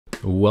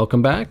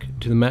Welcome back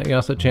to the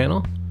Jasa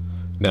channel.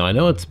 Now I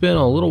know it's been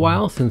a little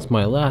while since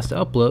my last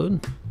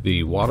upload,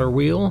 the water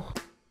wheel,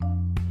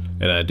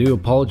 and I do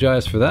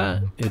apologize for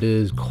that. It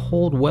is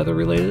cold weather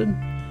related,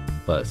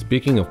 but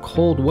speaking of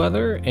cold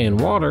weather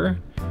and water,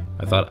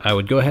 I thought I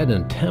would go ahead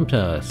and attempt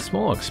a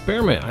small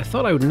experiment I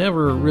thought I would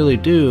never really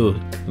do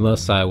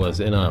unless I was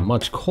in a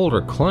much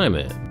colder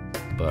climate.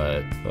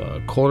 But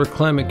a colder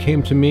climate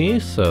came to me,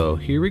 so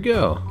here we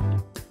go.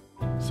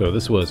 So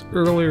this was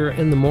earlier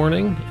in the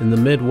morning in the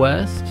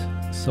Midwest,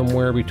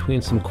 somewhere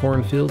between some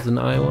cornfields in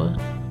Iowa.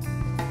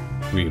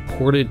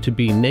 Reported to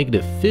be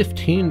negative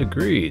 15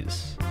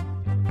 degrees.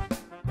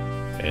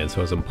 And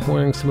so as I'm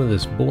pouring some of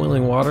this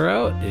boiling water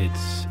out,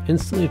 it's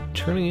instantly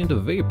turning into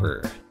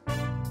vapor.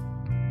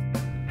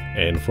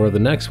 And for the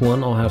next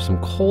one, I'll have some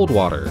cold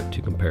water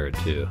to compare it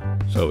to.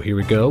 So here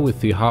we go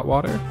with the hot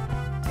water.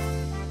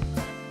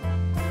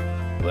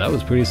 Well, that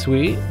was pretty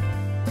sweet.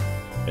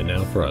 And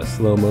now for a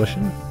slow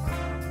motion.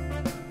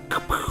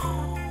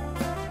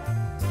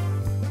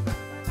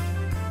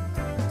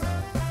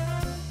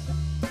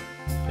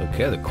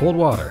 Okay, the cold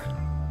water.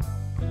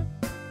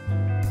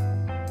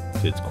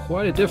 It's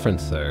quite a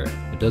difference there.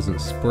 It doesn't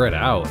spread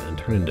out and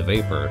turn into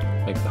vapor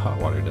like the hot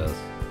water does.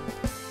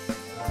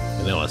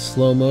 And now a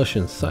slow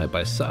motion side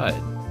by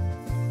side.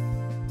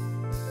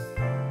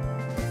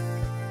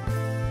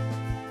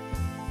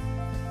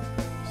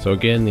 So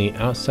again, the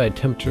outside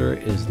temperature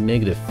is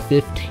negative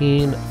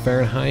 15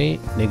 Fahrenheit,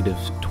 negative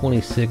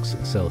 26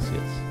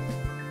 Celsius.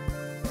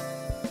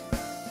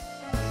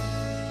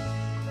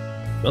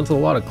 That's a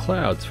lot of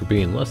clouds for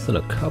being less than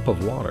a cup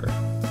of water.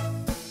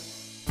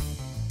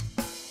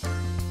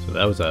 So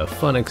that was a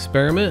fun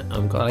experiment.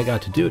 I'm glad I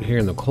got to do it here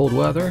in the cold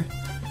weather.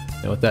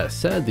 Now with that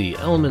said, the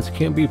elements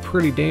can be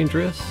pretty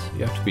dangerous.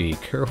 You have to be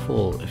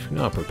careful if you're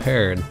not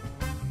prepared.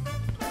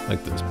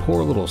 Like this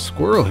poor little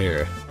squirrel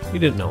here. He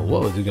didn't know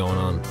what was going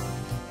on.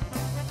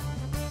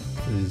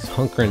 He's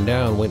hunkering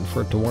down waiting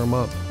for it to warm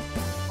up.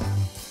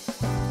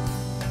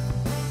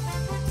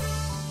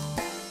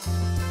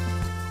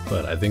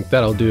 But I think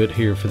that'll do it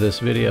here for this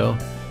video.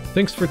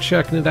 Thanks for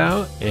checking it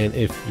out, and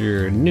if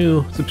you're a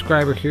new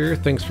subscriber here,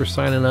 thanks for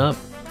signing up.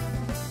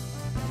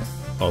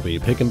 I'll be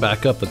picking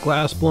back up the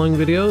glass blowing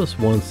videos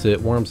once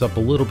it warms up a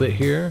little bit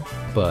here,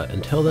 but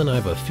until then I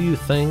have a few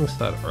things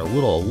that are a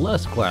little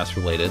less glass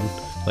related,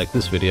 like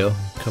this video,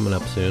 coming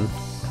up soon.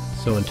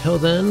 So until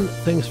then,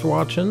 thanks for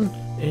watching,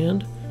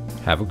 and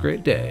have a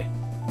great day.